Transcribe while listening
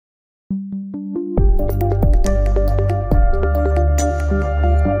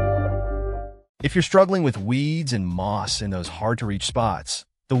If you're struggling with weeds and moss in those hard-to-reach spots,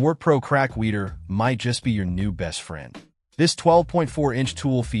 the WORKPRO Crack Weeder might just be your new best friend. This 12.4-inch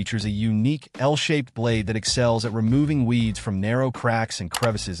tool features a unique L-shaped blade that excels at removing weeds from narrow cracks and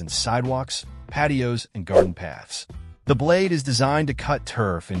crevices in sidewalks, patios, and garden paths. The blade is designed to cut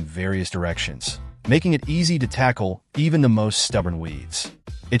turf in various directions, making it easy to tackle even the most stubborn weeds.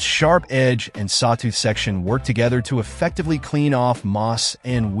 Its sharp edge and sawtooth section work together to effectively clean off moss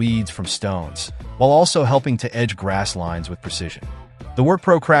and weeds from stones, while also helping to edge grass lines with precision. The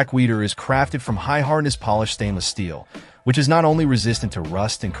WORKPRO Crack Weeder is crafted from high-hardness polished stainless steel, which is not only resistant to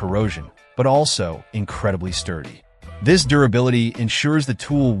rust and corrosion, but also incredibly sturdy. This durability ensures the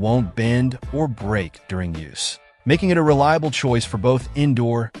tool won't bend or break during use, making it a reliable choice for both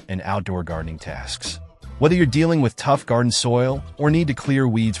indoor and outdoor gardening tasks. Whether you're dealing with tough garden soil or need to clear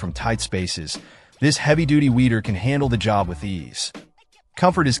weeds from tight spaces, this heavy-duty weeder can handle the job with ease.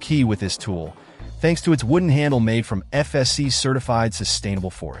 Comfort is key with this tool, thanks to its wooden handle made from FSC-certified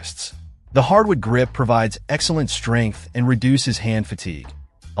sustainable forests. The hardwood grip provides excellent strength and reduces hand fatigue,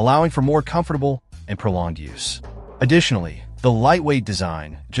 allowing for more comfortable and prolonged use. Additionally, the lightweight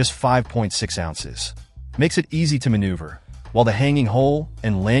design, just 5.6 ounces, makes it easy to maneuver, while the hanging hole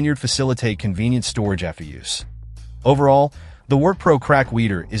and lanyard facilitate convenient storage after use. Overall, the WORKPRO Crack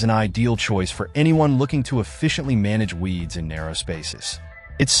Weeder is an ideal choice for anyone looking to efficiently manage weeds in narrow spaces.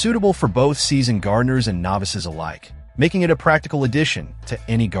 It's suitable for both seasoned gardeners and novices alike, making it a practical addition to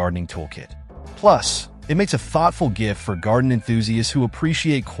any gardening toolkit. Plus, it makes a thoughtful gift for garden enthusiasts who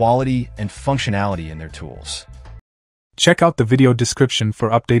appreciate quality and functionality in their tools. Check out the video description for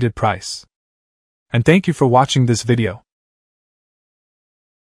updated price. And thank you for watching this video.